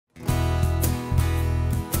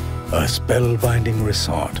A spellbinding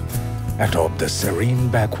resort atop the serene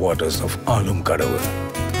backwaters of Allumkadavu,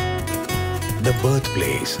 the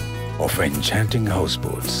birthplace of enchanting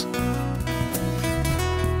houseboats.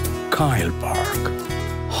 Kayal Park,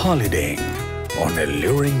 holidaying on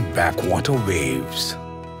alluring backwater waves.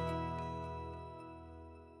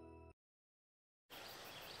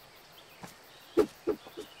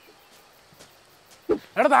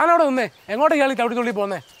 എടാ താനവിടെ നിന്നേ എങ്ങോട്ട് ഇയാൾ ചവിട്ടി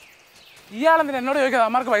പോന്നേ ഇയാളെന്തിനാ എന്നോട് ചോദിക്കാതെ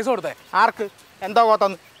അമ്മമാർക്ക് പൈസ കൊടുത്തേ ആർക്ക് എന്താ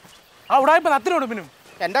കോത്തന്ന് ആ ഉടായ്പ നത്തിനോട് പിന്നും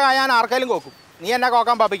എൻ്റെ ഞാൻ ആർക്കെങ്കിലും കോക്കും നീ എന്നെ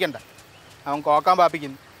കോക്കാൻ പാപ്പിക്കണ്ട അവൻ കോക്കാൻ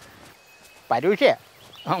പാപ്പിക്കുന്നു പരീക്ഷയാ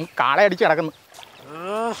അവൻ കാളയടിച്ച് കിടക്കുന്നു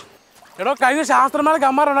എടോ കഴിഞ്ഞ ശാസ്ത്രമേളക്ക്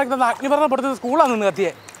അമ്മമാരുണ്ടാക്കുന്ന അഗ്നിപർണ്ണപ്പെടുത്തുന്ന സ്കൂളാണ് നിന്ന്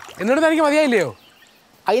കത്തിയെ എന്നിട്ട് എനിക്ക് മതിയായില്ലയോ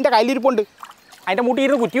അതിൻ്റെ കയ്യിലിരിപ്പുണ്ട് അതിൻ്റെ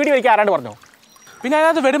മുട്ടിയിരുന്ന് കുറ്റിവെടി വയ്ക്കാൻ ആരാണ്ട് പറഞ്ഞോ പിന്നെ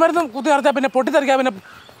അതിനകത്ത് വെടിമരുന്നും കുത്തി നിറച്ചാൽ പിന്നെ പൊട്ടിത്തെറിക്കാൻ പിന്നെ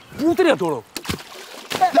പൂത്തിരി കത്തോളൂ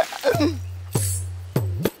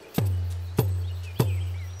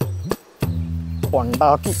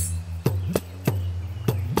ഉണ്ടാക്കി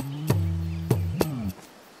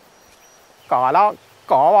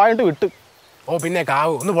കാവായിട്ട് വിട്ട് ഓ പിന്നെ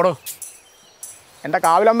കാവ് ഒന്ന് പോടോ എൻ്റെ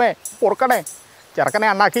കാവിലമ്മേ പൊറുക്കണേ ചെറുക്കനെ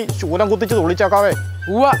അണ്ണാക്കി ശൂലം കുത്തിച്ച് തുള്ളിച്ചേക്കാവേ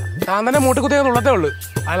ഉവ്വ താൻ തന്നെ മൂട്ടി കുത്തിയാൽ ഉള്ളതേ ഉള്ളു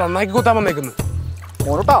അയാൾ നന്നാക്കി കുത്താൻ വന്നേക്കുന്നു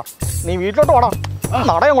മോനോട്ടാ നീ വീട്ടിലോട്ട് പോടാ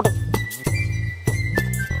നട അങ്ങോട്ട്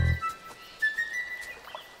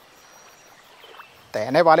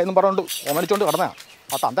തേനെ പാലയെന്നും പറഞ്ഞുകൊണ്ട് ഓമനിച്ചോണ്ട് കിടന്നാ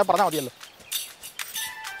ആ തന്തേ പറഞ്ഞാൽ മതിയല്ലോ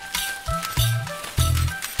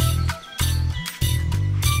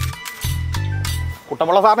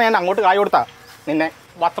കുട്ടമ്പള സാറിന് ഞാൻ അങ്ങോട്ട് കായ് കൊടുത്താ നിന്നെ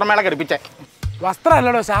വസ്ത്രമേള ഘടിപ്പിച്ചേ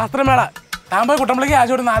വസ്ത്രമല്ലടോ ശാസ്ത്രമേള താൻ പോയി കുട്ടമ്പളേക്ക്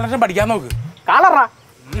ആഴ്ച തൊട്ട് 4 ലക്ഷം പഠിക്കാൻ നോക്ക് കാളറാ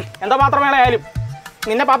എന്താ മാത്രമേള ആയാലും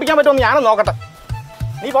നിന്നെ പാപ്പിക്കാൻ പറ്റുമെന്ന് ഞാനും നോക്കട്ടെ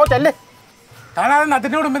നീ പോ ചെല്ലേ താനത്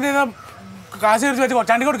നത്തിൻ്റെ കുടുംബത്തിൽ കാശ് തിരിച്ച് വെച്ച്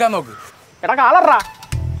കൊച്ചാണ്ടി കൊടുക്കാൻ നോക്ക് എടാ കാളറാ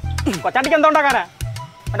കൊച്ചാണ്ടിക്ക് എന്താ ഉണ്ടാക്കാനാ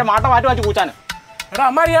മറ്റേ മാട്ട മാറ്റി വാച്ച് കൂച്ചാന് എടാ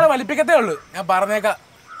അമ്മ ഇയാളെ വലിപ്പിക്കത്തേ ഉള്ളു ഞാൻ പറഞ്ഞേക്കാം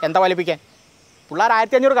എന്താ വലിപ്പിക്കാൻ പിള്ളേർ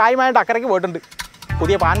 1500 കായുമായിട്ട് അക്കരയ്ക്ക് പോയിട്ടുണ്ട്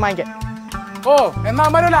പുതിയ പാൻ വാങ്ങിക്കാൻ ഓ എന്നാ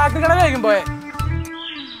അമ്മ ഒരു ആക്രി കടലായിരിക്കും പോയെ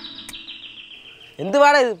എന്ത്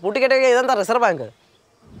പാടാ ഇത് പൂട്ടിക്കെട്ടൊക്കെ ഇതെന്താ റിസർവ് ബാങ്ക്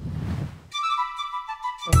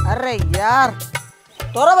अरे यार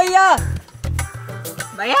तोरा भैया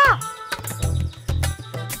भैया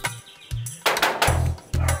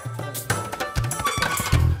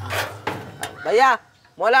भैया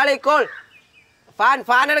मोलाളി കോൾ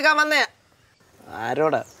ഫാൻ എടുക്കാൻ വന്നേ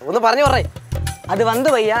ആരോടാ ഒന്ന് പറഞ്ഞു പറയേ അത് വന്നു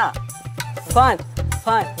भैया ഫാൻ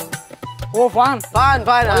ഫാൻ ഓ ഫാൻ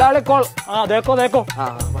മോലാളി കോൾ ആ ദേക്കോ ദേക്കോ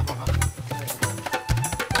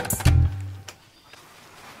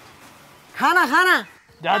खाना खाना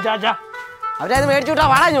जा जा जा അവരത് മേടിച്ചു വിട്ടാ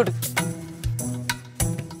വാടാ ഇങ്ങോട്ട്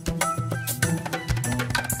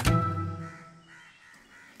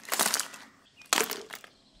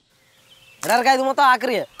എടാ ഇറക്കാ ഇത് മൊത്തം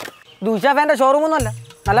ആക്രിയ ഇത് ഉഷ ഫാൻ്റെ ഷോറൂമൊന്നും അല്ല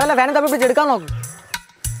നല്ല നല്ല ഫാനും തപ്പി പിടിച്ച് എടുക്കാൻ നോക്കും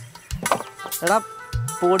എടാ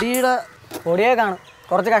പൊടിയെ കാണും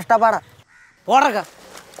കുറച്ച് കഷ്ടപ്പാടാ പോടക്ക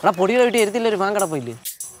എടാ പൊടിയുടെ വീട്ടിൽ എരുത്തില്ല ഒരു ഫാൻ കിടപ്പില്ലേ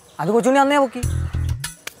അത് കൊച്ചുണ്ണി അന്നേ പൊക്കി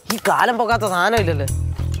ഈ കാലം പൊക്കാത്ത സാധനം ഇല്ലല്ലേ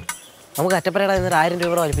നമുക്ക് അറ്റപ്പരയുടെ 1000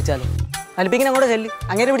 രൂപ വലിപ്പിച്ചാലോ വലിപ്പിങ്ങനെ അങ്ങോട്ട് ചെല്ലി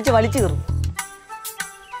അങ്ങനെ പിടിച്ച് വലിച്ചു കയറും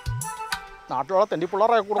നാട്ടിലുള്ള തെണ്ടി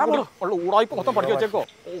പിള്ളേരെ കൂടെ ഉള്ള ഊടായ്പ മൊത്തം പഠിച്ചു വെച്ചേക്കോ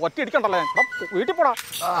ഒറ്റ ഇടിക്കണ്ടല്ലേ വീട്ടിൽ പോടാ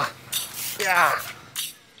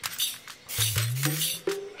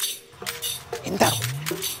എന്താ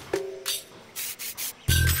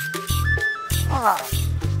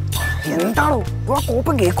എന്താണോ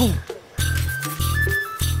കോപ്പം കേക്കും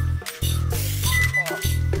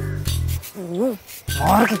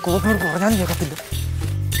ആർക്ക് കോപ്പിനോട് പറഞ്ഞാലും കേൾക്കത്തില്ല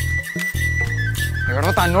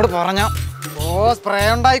ഇവിടെ തന്നോട് പറഞ്ഞ സ്പ്രേ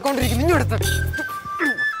ഉണ്ടായിക്കൊണ്ടിരിക്കുന്നു ഇനി എടുത്ത്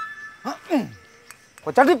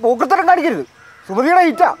കൊച്ചാട്ടി പോക്കത്തരം കാണിക്കരുത് സുമതിയുടെ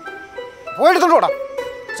ഈറ്റ പോയെടുത്തോണ്ടാ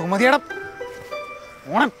സുമതിയുടെ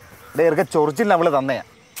ഓണം ഇറക്ക ചൊറിച്ചിൽ നമ്മൾ തന്നെയാ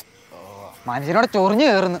മനുഷ്യനോട് ചൊറിഞ്ഞു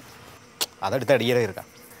കയറുന്നു അതെടുത്ത് അടിയരെ ഇറക്കാം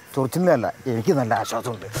ചൊറിച്ചിലല്ല എനിക്ക് നല്ല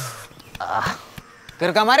ആശ്വാസമുണ്ട്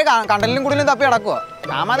ചെറുക്കന്മാര് കണ്ടലിലും കുടിലും തപ്പി കിടക്കുക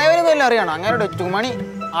രാമദേവനൊന്നും എല്ലാം അറിയണം അങ്ങനെ ചുമണി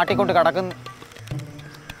ആട്ടിക്കൊണ്ട് കിടക്കുന്നു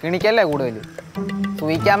കിണിക്കല്ലേ കൂടുതൽ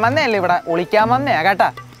സൂയിക്കാൻ വന്നേ അല്ലേ ഇവിടെ ഒളിക്കാൻ വന്നേ കേട്ടാ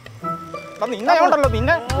നിന്നെ ഉണ്ടല്ലോ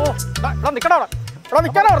നിന്നെ നിക്കടാ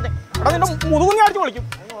നിൽക്കാനാ പറഞ്ഞേ എടാ നിന്റെ മുതുകുഞ്ഞി അടിച്ച് വിളിക്കും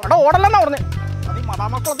എടാ ഓടല്ലെന്നാ പറഞ്ഞേ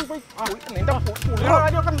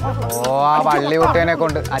ഓ ആ വള്ളി കുട്ടിയെ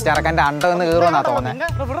കൊണ്ട് ആ ചെറുക്കൻ്റെ അണ്ട ഒന്ന് കീറുമെന്നാ തോന്നേ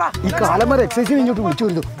ഈ കാലം വരെ എക്സസൈസിന് ഇങ്ങോട്ട് വിളിച്ചു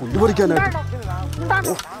വരുന്നു പുല്ല് പറിക്കാനായിട്ട്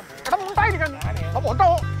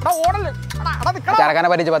ചെറുക്കനെ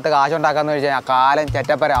പറ്റിച്ച് 10 കാശുണ്ടാക്കാന്ന് വെച്ചാൽ ആ കാലം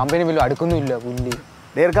ചെറ്റപ്പര അമ്പിനും വില്ലും അടുക്കുന്നില്ല പുല്ല്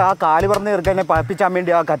നേർക്ക് ആ കാല് പറഞ്ഞ ചെറുക്കനെ പാപ്പിച്ചാൻ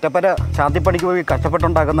വേണ്ടി ആ കറ്റപ്പര ശാന്തിപ്പണിക്ക് പോയി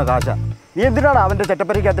കഷ്ടപ്പെട്ടുണ്ടാക്കുന്ന കാശ നീ എന്തിനാണ് അവൻ്റെ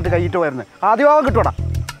ചെറ്റപ്പരക്കകത്തിട്ട് കൈയിട്ട് വരുന്നത് ആദ്യഭാഗം കിട്ടൂടാ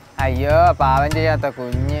അയ്യോ പാവം ചെയ്യാത്ത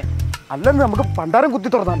കുഞ്ഞ് അല്ലെന്ന് നമുക്ക് പണ്ടാരം കുത്തി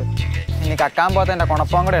തുറന്നാലോ ഇനി കക്കാൻ പോകത്ത എൻ്റെ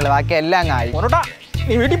കുണപ്പം കൂടെ ഉള്ളു, ബാക്കി എല്ലാം അങ്ങ് ആയി. മോനോട്ടാ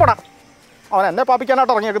നീ വീട്ടിൽ പോടാ, അവൻ എന്നെ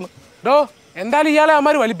പാപ്പിക്കാനായിട്ട് ഇറങ്ങിയേക്കുന്നു. ഡോ എന്തായാലും ഇയാളെ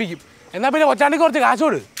അവന്മാർ വലിപ്പിക്കും. എന്നാൽ പിന്നെ കൊച്ചാണ്ടിക്ക് കുറച്ച്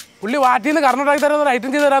കാശോട്. പുള്ളി വാറ്റിന്ന് കർണാടക തരുന്ന ഐറ്റം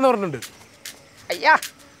ചെയ്ത് തരാമെന്ന് പറഞ്ഞിട്ടുണ്ട്. അയ്യാ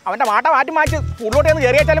അവൻ്റെ മാറ്റി സ്കൂളിലോട്ട് ഒന്ന്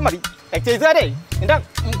കയറി വെച്ചാലും മതി. എക്സൈസുകാരേ നിന്റെ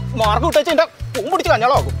മാർക്ക് വിട്ടേച്ച് എൻ്റെ പൂം പിടിച്ച്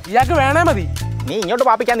കഞ്ഞോളാക്കും. ഇയാൾക്ക് വേണേ മതി. നീ ഇങ്ങോട്ട്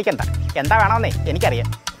പാപ്പിക്കാൻ നിൽക്കണ്ട, എന്താ വേണമെന്നേ എനിക്കറിയാം.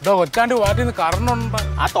 ഡോ കൊച്ചാണ്ടി വാറ്റിന്ന് കറണ്ടുണ്ട്.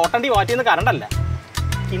 ആ തോട്ടണ്ടി വാറ്റിന്ന് കറണ്ടല്ല,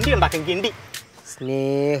 കിണ്ടി ഉണ്ടാക്കും കിണ്ടി.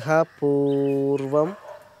 സ്നേഹപൂർവം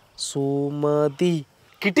സുമതി.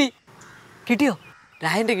 കിട്ടിയോ?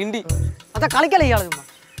 രായന്റെ കിണ്ടി. അതാ കളിക്കല്ലേ ഇയാൾ?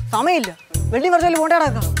 സമയമില്ല, വെള്ളി വർഷത്തിൽ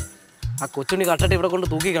പോണ്ടേടാക്കാം. ആ കൊച്ചുണ്ണി കട്ടിട്ട് ഇവിടെ കൊണ്ട്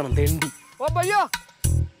തൂക്കി കാണും തെണ്ടി.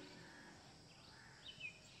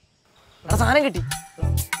 സാധനം കിട്ടി,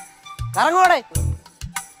 കറങ്ങോടെ.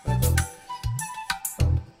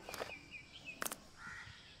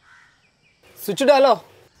 സ്വിച്ച് ഇടാലോ?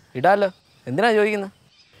 ഇടാലോ. എന്തിനാ ചോദിക്കുന്നത്?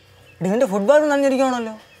 ഇതിന്റെ ഫുട്ബോൾ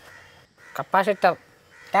നനഞ്ഞിരിക്കണല്ലോ. കപ്പാസിറ്റർ.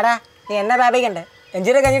 ചേട്ടാ നീ എന്നെ പാപിക്കണ്ടേ?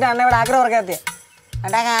 എഞ്ചിനീയർ കഴിഞ്ഞിട്ട് അന്ന ഇവിടെ ആഗ്രഹം ഉറക്കാത്തിയ.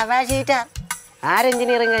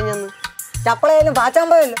 ആരെഞ്ചിനീയറിങ് കഴിഞ്ഞെന്ന്? ചപ്പളയാലും പാച്ചാൻ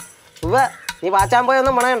പോയല്ലോ. നീ പാച്ചാൻ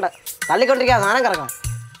പോയൊന്നും മണയണ്ട, തള്ളിക്കൊണ്ടിരിക്കുക സാധനം കറങ്ങാം.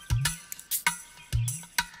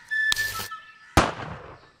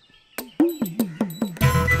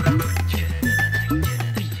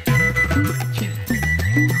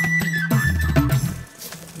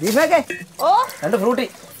 രണ്ട് ഫ്രൂട്ടി.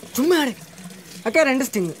 ചുമ്മാടെ ഒക്കെ 2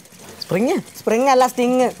 സ്റ്റിങ്. സ്പ്രിങ് അല്ല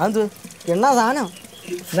സ്റ്റിങ്. അത് എന്നാ സാധനം?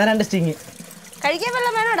 എന്നാ 2 സ്റ്റിങ്. കഴിക്കാൻ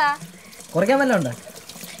വല്ലതും വേണോടാ? കുറയ്ക്കാൻ വല്ലതും ഉണ്ടോ?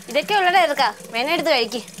 ഇതൊക്കെ ഉള്ളടാ, എടുക്കാ വേണ എടുത്ത്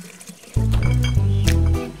കഴിക്ക്.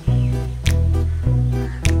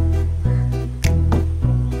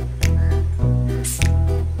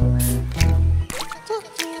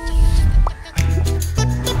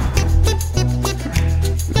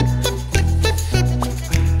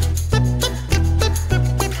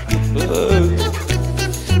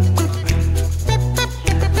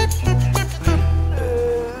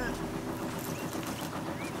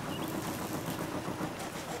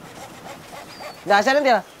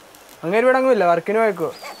 ആശാനെന്തിയാ? അങ്ങനെ ഇവിടെ അങ്ങുമില്ല, വർക്കിന് പോയിക്കോ.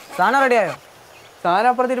 സാധനം റെഡിയായോ? സാധനം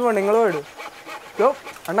അപ്പുറത്തിട്ട് പോകണ്ട, നിങ്ങൾ പോയിടും. യോ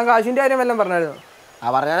അണ്ണൻ കാശിൻ്റെ കാര്യം വല്ലതും പറഞ്ഞായിരുന്നു?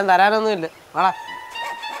 ആ പറഞ്ഞാലും തരാനൊന്നുമില്ല. ആളാ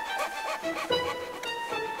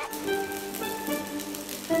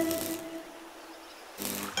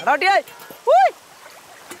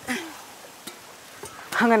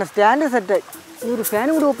അങ്ങനെ സ്റ്റാൻഡ് സെറ്റായി. ഈ ഒരു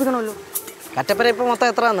ഫാനും കൂടി ഒപ്പിക്കണമല്ലോ. കറ്റപ്പര ഇപ്പം മൊത്തം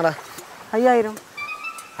എത്ര വന്നടാ? 5000.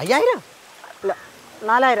 5000? ഇല്ല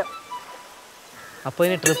 4000. അപ്പോൾ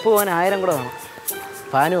ഇനി ട്രിപ്പ് പോകാൻ 1000 കൂടെ വേണം.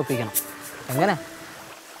 ഫാനും ഒപ്പിക്കണം. എങ്ങനെ?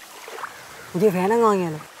 പുതിയ ഫാനങ്ങ്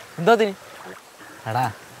വാങ്ങിയാലോ? എന്തോത്തിന്? എടാ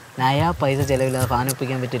നയാ പൈസ ചിലവില്ലാതെ ഫാൻ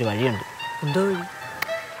ഒപ്പിക്കാൻ പറ്റിയൊരു വഴിയുണ്ട്. എന്തോ വഴി?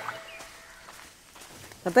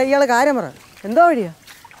 അത്ത ഇയാൾ കാര്യം പറ. എന്തോ വഴിയാ?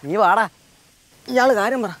 നീ വാടാ. ഇയാൾ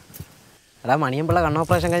കാര്യം പറ. എടാ മണിയമ്പിള്ള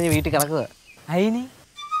കണ്ണോപ്പറേഷൻ കഴിഞ്ഞ് വീട്ടിൽ കിടക്കുക. അയിന്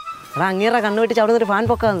എടാ അങ്ങേറെ കണ്ണു വെട്ടിച്ച് അവിടെ നിന്ന് ഒരു ഫാൻ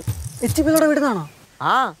പൊക്കാന്ന്. HP കൂടെ വിടുന്നാണോ?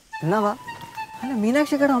 ആ എന്നാ വാ. അല്ല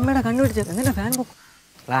മീനാക്ഷിക്കയുടെ അമ്മയുടെ കണ്ണു പിടിച്ചത് എന്നിട്ട് ഫാൻ പൊക്കും.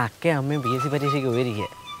 എടാ അക്കയും അമ്മയും PSC പരീക്ഷയ്ക്ക് ഉപയോഗിക്കുക.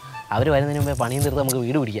 അവർ വരുന്നതിന് മുമ്പേ പണിയും തീർത്ത് നമുക്ക്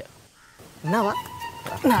വീട് പിടിക്കാം. എന്നാ വാ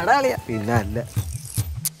നടാളിയാ. പിന്നെ അല്ല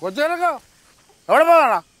കൊച്ചേനൊക്കെ എവിടെ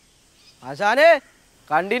പോകാനാ? ആശാനെ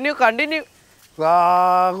കണ്ടിന്യൂ.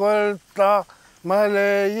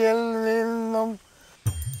 മലയിൽ നിന്നും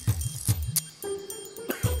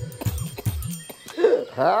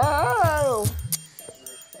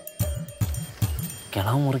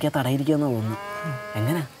കിളവ് മുറിക്കാത്ത അടയിരിക്കാന്ന് തോന്നുന്നു.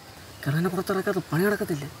 എങ്ങനെ? കിളനെ പുറത്തിറക്കാത്ത പണി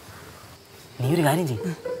നടക്കത്തില്ല. നീ ഒരു കാര്യം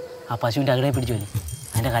ചെയ്യും, ആ പശുവിൻ്റെ അകടെ പിടിച്ചു പോലെ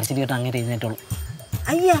അതിൻ്റെ കരച്ചിൽ കേട്ട് അങ്ങനെ എഴുന്നേറ്റുള്ളൂ.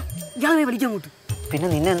 അയ്യാ ഇയാളെ പഠിക്കാൻ കൂട്ടു. പിന്നെ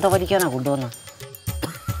നിന്നെ എന്താ പഠിക്കാനാ കൊണ്ടുവന്ന?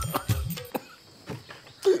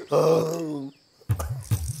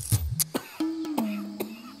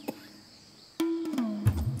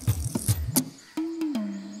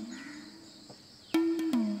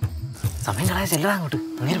 സമയം കളയാ ചെല്ലടാ അങ്ങോട്ട്.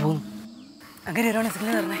 അങ്ങനെ പോകുന്നു. അങ്ങനെ ഒരാളെ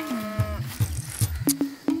സിഗ്നൽ തരണേ.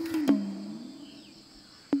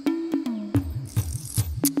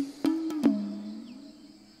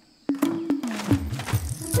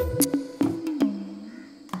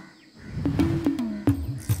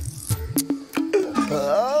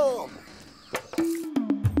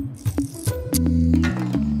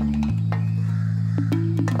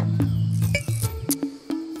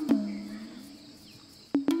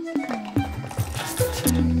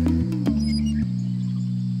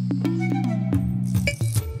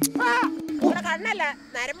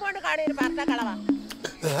 നരമ്പോണ്ട് കാണി പാർത്ത കളവാ.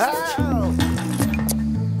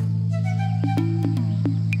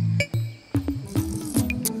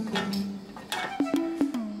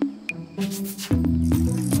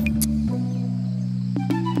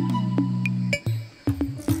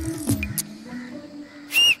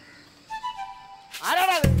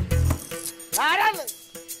 ആരാണ്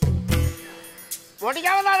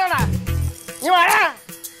ഓടിക്കാവുന്നതാണോടാ നീ വാടാ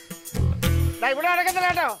ഇവിടെ നടക്കത്തില്ല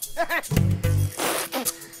കേട്ടോ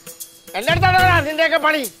എന്റെ അടുത്താണോ നിന്റെയൊക്കെ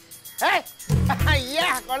പണി അയ്യാ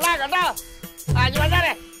കൊള്ളാം കേട്ടോ ആജി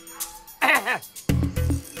വന്നാരേ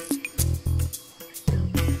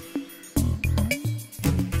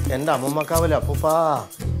എൻ്റെ അമ്മമ്മക്കാവല്ലോ അപ്പൂപ്പാ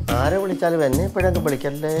ആരെ വിളിച്ചാലും എന്നെ ഇപ്പോഴൊക്കെ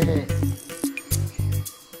വിളിക്കല്ലേ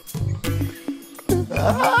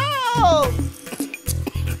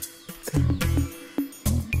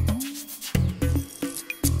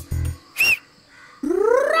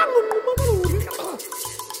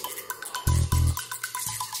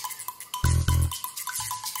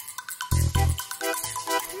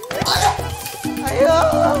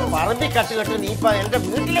പറമ്പി കട്ട് കെട്ട് നീ ഇപ്പൊ എന്റെ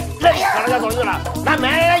വീട്ടിലെ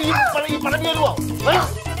മേലെ ഈ പറമ്പി വരുവോ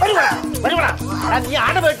നീ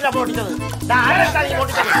ആടെ വീട്ടിലാ പൊട്ടിച്ചത് ആരെത്താ നീ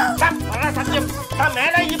പൊട്ടിച്ചത് സത്യം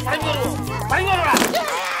മേലെ ഈ പറമ്പി വരുവോ പറമ്പി വരുവാ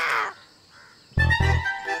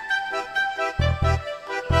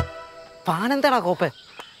പാനെന്താടാ കോപ്പെ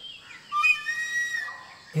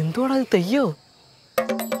എന്തുവാടാ ഇത് തെയ്യോ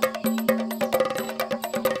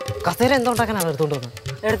കസേര എന്തുണ്ടാക്കാനാണ് എടുത്തോണ്ട് വന്നത്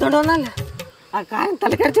എടുത്തോണ്ട് വന്നല്ല ആ കാര്യം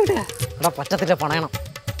തലക്കടിച്ചു വിട്ടുക എടാ പറ്റത്തില്ല പണയണം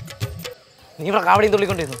നീ ഇവിടെ കാവടിയും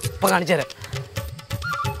തുള്ളിക്കൊണ്ടിരുന്നു ഇപ്പൊ കാണിച്ചു തരാം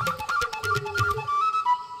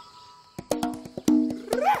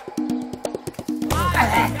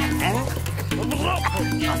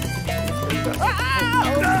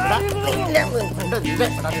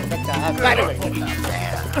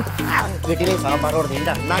വീട്ടിലെ സാമ്പാറോട്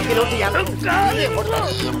നിന്റെ അണ്ണാക്കിലോട്ട്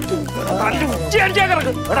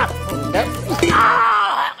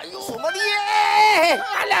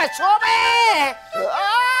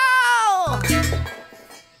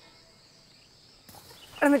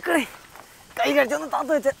നിക്കണേ കൈ കഴിച്ചൊന്ന്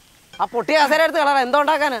താത്ത് വെച്ച് ആ പൊട്ടിയ കസേര എടുത്ത് കളറാ എന്തോ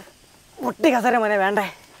ഉണ്ടാക്കാനാ പൊട്ടി കസേര മോനെ വേണ്ടേ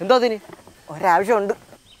എന്തോ അതിന് ഒരാവശ്യമുണ്ട്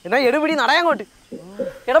എന്നാ എടുപിടി നടയാങ്ങോട്ട്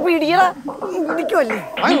എടാ പിടിക്കടാ പിടിക്കുമല്ലേ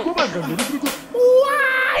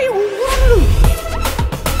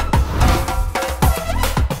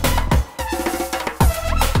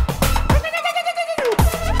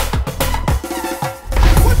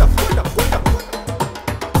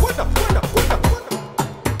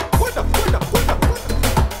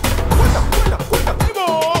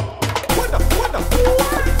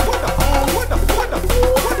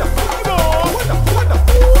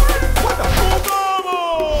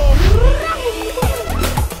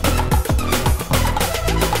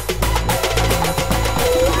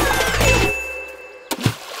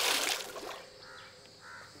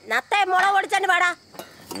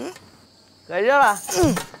കഴിയോടാ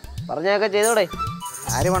പറഞ്ഞൊക്കെ ചെയ്തോടെ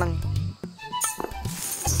ആര് വേണം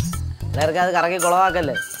എല്ലാവർക്കും അത് കറക്കി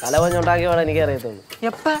കുളവാക്കല്ലേ തല കൊഞ്ഞുണ്ടാക്കി വേണം എനിക്ക് അറിയത്തുള്ളൂ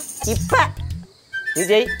ഇപ്പ നീ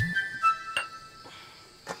ചെയ്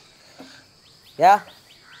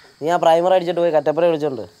നീ ആ പ്രൈമർ അടിച്ചിട്ട് പോയി കറ്റപ്പുറ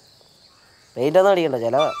വിളിച്ചോണ്ട് പെയിന്റ് ഒന്നും അടിക്കണ്ട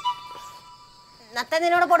ചെലവാ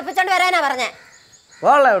നിന്നോട് പൊടിപ്പിച്ചോണ്ട് വരാനാ പറഞ്ഞേ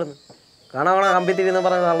പോളെ അവിടുന്ന് കാണാൻ കമ്പിത്തിരിന്ന്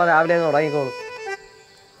പറഞ്ഞ് നല്ല രാവിലെ അങ്ങ് തുടങ്ങിക്കോളും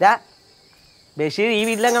ബഷീർ ഈ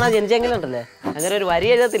വീട്ടിലെങ്ങനെ ജനിച്ചെങ്കിലും ഉണ്ടല്ലേ അങ്ങനെ ഒരു വരി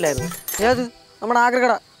എഴുതത്തില്ലായിരുന്നു ഏത് നമ്മുടെ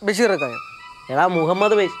ആഗ്രഹട ബഷീറൊക്കെ എടാ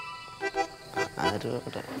മുഹമ്മദ് ബഷീർ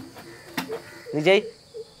നീ ചെയ്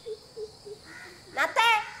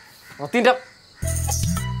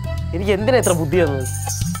എനിക്ക് എന്തിനാ ഇത്ര ബുദ്ധി വന്നത്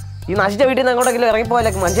ഈ നശിച്ച വീട്ടിൽ നിന്ന് അങ്ങോട്ടെങ്കിലും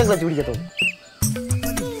ഇറങ്ങിപ്പോയാലൊക്കെ മനുഷ്യൻ ക്ലച്ച് പിടിക്കത്തുള്ളൂ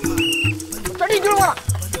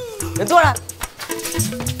എന്തുവാടാ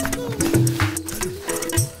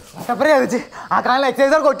ആ കാലിൽ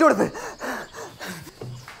എക്സൈസർ കൊച്ചു കൊടുത്ത്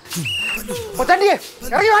കൊച്ചാട്ടിയെ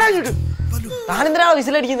ഇറങ്ങി വേണം താനെന്തിനാണോ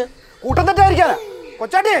വിസിലടിക്കുന്നത് കൂട്ടം തെറ്റായിരിക്കാനാ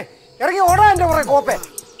കൊച്ചാട്ടിയെ ഇറങ്ങി ഓടാ എന്റെ കുറെ കോപ്പെ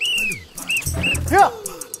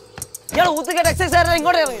ഇയാൾ ഊത്തുകേട്ട എക്സൈസ്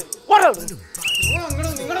ഇങ്ങോട്ട് ഇറങ്ങി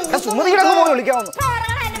സുമതിയുടെ വിളിക്കാവുന്നു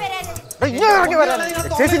ഇറങ്ങി വരാൻ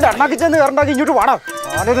എക്സൈസിന്റെ അണ്ണാക്കി ചെന്ന് കയറണ്ടാക്കി ഇങ്ങോട്ട് വേണം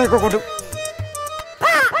ആനൊക്കെ കൊണ്ട്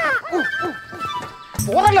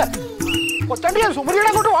പോകല്ലേ കൊച്ചാട്ടിയെ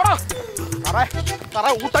സുമതിയുടെ കൊണ്ട് വേണം സാറേ സാറേ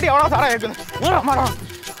ഊത്തടി ആവണോ സാറേ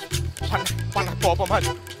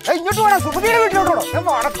ഇങ്ങോട്ട് വേണം സുമതിയുടെ വീട്ടിലോട്ട്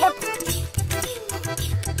വേണം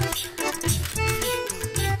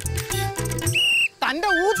തന്റെ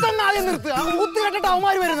ഊത്തന്നെ ആദ്യം നിർത്തുക ആ ഊത്ത് കേട്ടിട്ട്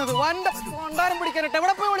അവന്മാര് വരുന്നത് വണ്ടാരം പിടിക്കാനായിട്ട്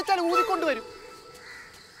എവിടെ പോയി വിളിച്ചാലും ഊതിക്കൊണ്ട് വരും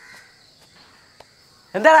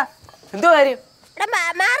എന്താടാ എന്തോ കാര്യം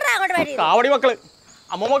കാവടി മക്കള്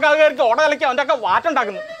അമ്മമ്മക്കാർക്ക് ഓട കളിക്കാൻ അവൻ്റെ ഒക്കെ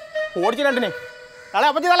വാറ്റുണ്ടാക്കുന്നു ഓടിച്ചു രണ്ടിനെ കളെ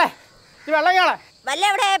അപ്പച്ചി തലേ ഈ വെള്ളം കേളെ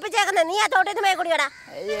നീ ആ തോട്ടത്തിൽ പോയി കുടിക്കടാ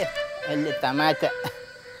വലിയ തമാശ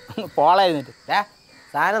പോളായിരുന്നിട്ട്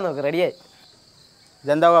സാധനം നോക്ക് റെഡിയായി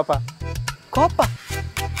ഇതെന്താ കോപ്പ കോപ്പ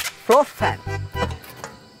ഫ്ലോർ ഫാൻ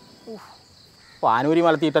പാനൂരി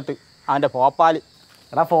മലത്തിയിട്ടിട്ട് അവൻ്റെ പോപ്പാൽ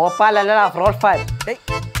എടാ ഫോഫാൻ അല്ലടാ ഫ്ലോർ ഫാൻ.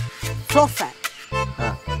 Floor fan. ആ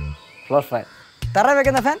ഫ്ലോർ ഫാൻ. തറ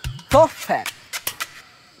വെക്കുന്ന ഫാൻ ഫ്ലോർ ഫാൻ.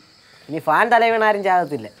 ഇനി ഫാൻ തല വീണാരും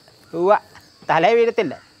ചാകത്തില്ല. ഉവ്വ തല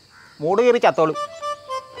വീഴത്തില്ല, മൂട് കയറി ചത്തോളും.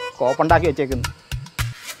 കോപ്പുണ്ടാക്കി വെച്ചേക്കുന്നു.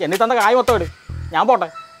 എണ്ണി തന്ന കായ് മൊത്തം ഇട്, ഞാൻ പോട്ടെ.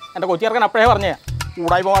 എൻ്റെ കൊച്ചി ഇറക്കാൻ അപ്പോഴേ പറഞ്ഞേ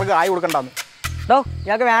കൂടായ്മമാർക്ക് കായ് കൊടുക്കണ്ടെന്ന്. ഡോ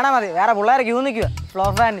ഞങ്ങൾക്ക് വേണ മതി, വേറെ പിള്ളേരെ ക്യൂ നിൽക്കുക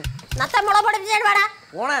ഫ്ലോർ ഫാനിന്. നത്ത മുളക് പൊടിപ്പിച്ചിട്ട് വേടാ.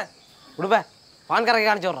 ഓണേ ഉടുപ്പേ ഫാൻ കറക്കി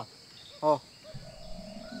കാണിച്ചോറാ. ഓ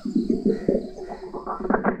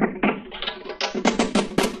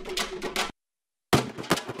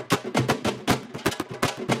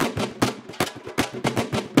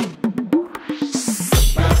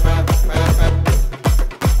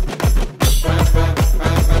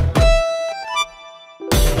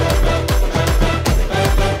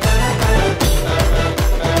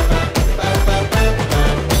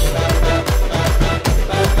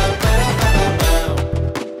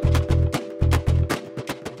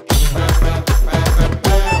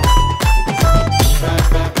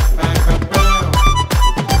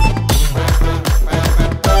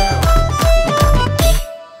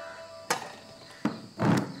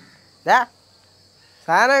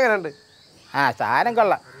സാധനം എങ്ങനെ ഉണ്ട്? ആ സാധനം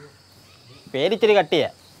കൊള്ളാം. പേരിച്ചിരി കട്ടിയ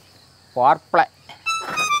പോർപ്ലേ.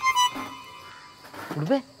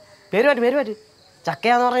 ഉടുപ്പേ പേര് മാറ്റി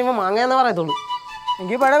ചക്കയാന്ന് പറയുമ്പോൾ മാങ്ങയാന്ന് പറയത്തുള്ളൂ.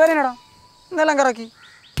 എനിക്ക് പഴയ പേരനടാ നിലം കറക്കി.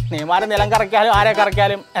 നീമാരും നിലം കറക്കിയാലും ആരെ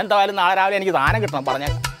കറക്കിയാലും എന്തായാലും നാളെ രാവിലെ എനിക്ക് സാധനം കിട്ടണം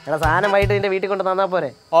പറഞ്ഞേക്കാം. എടാ സാധനം വൈകിട്ട് നിന്റെ വീട്ടിൽ കൊണ്ട് തന്നാൽ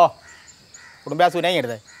പോരെ? ഓ കുടുംബ സുനയും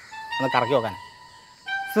എടുത്തേ ഒന്ന് കറക്കി നോക്കാൻ.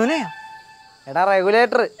 സുനയാ? എടാ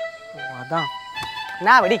റെഗുലേറ്റർ. അതാ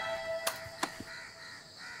നാ വെടി.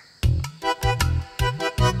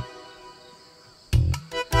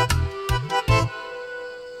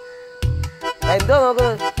 എന്തോ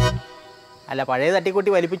നോക്കുന്നത്? അല്ല പഴയ തട്ടിക്കൂട്ടി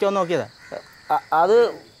വലിപ്പിച്ചോന്ന് നോക്കിയതാ. അത്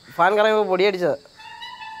ഫാൻ കറങ്ങുമ്പോൾ പൊടിയടിച്ചത്.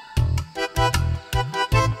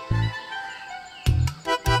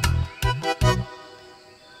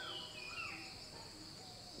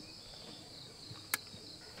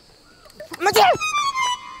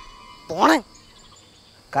 പോണേ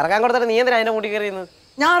കറക്കാൻ കൊടുത്തിട്ട് നീ എന്തിനാ അതിന്റെ മുടി കയറിയുന്നത്?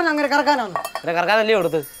 ഞാൻ അങ്ങനെ കറക്കാനാണ്. പിന്നെ കറക്കാനല്ലേ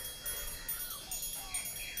കൊടുത്ത്?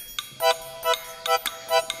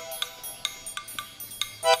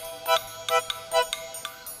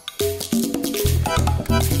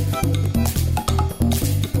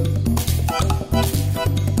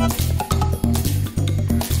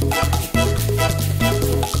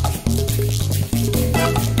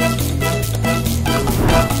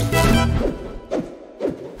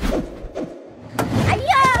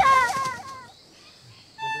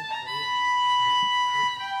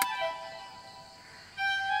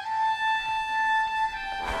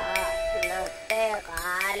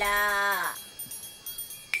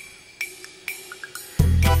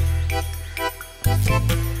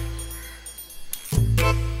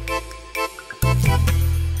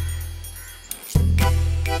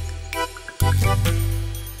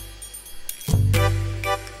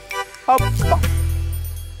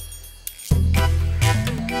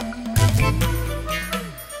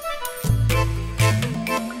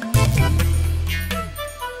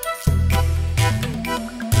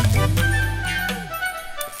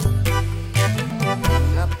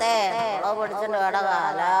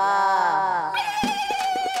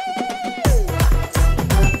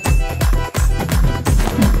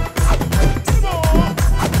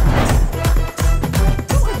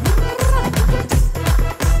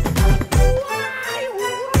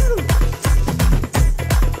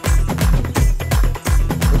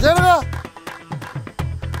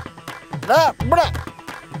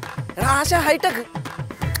 ഹൈടെക്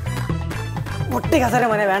മുട്ടി കസര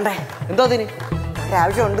മോനെ വേണ്ടേ? എന്തോ അതിന്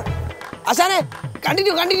ആവശ്യമുണ്ട്. ആശാനെ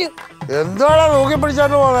കണ്ടിന്യൂ എന്തോടാ നോക്കി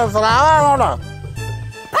പിടിച്ചോണ്ട് പോണേ? സ്രാവാണോടാ?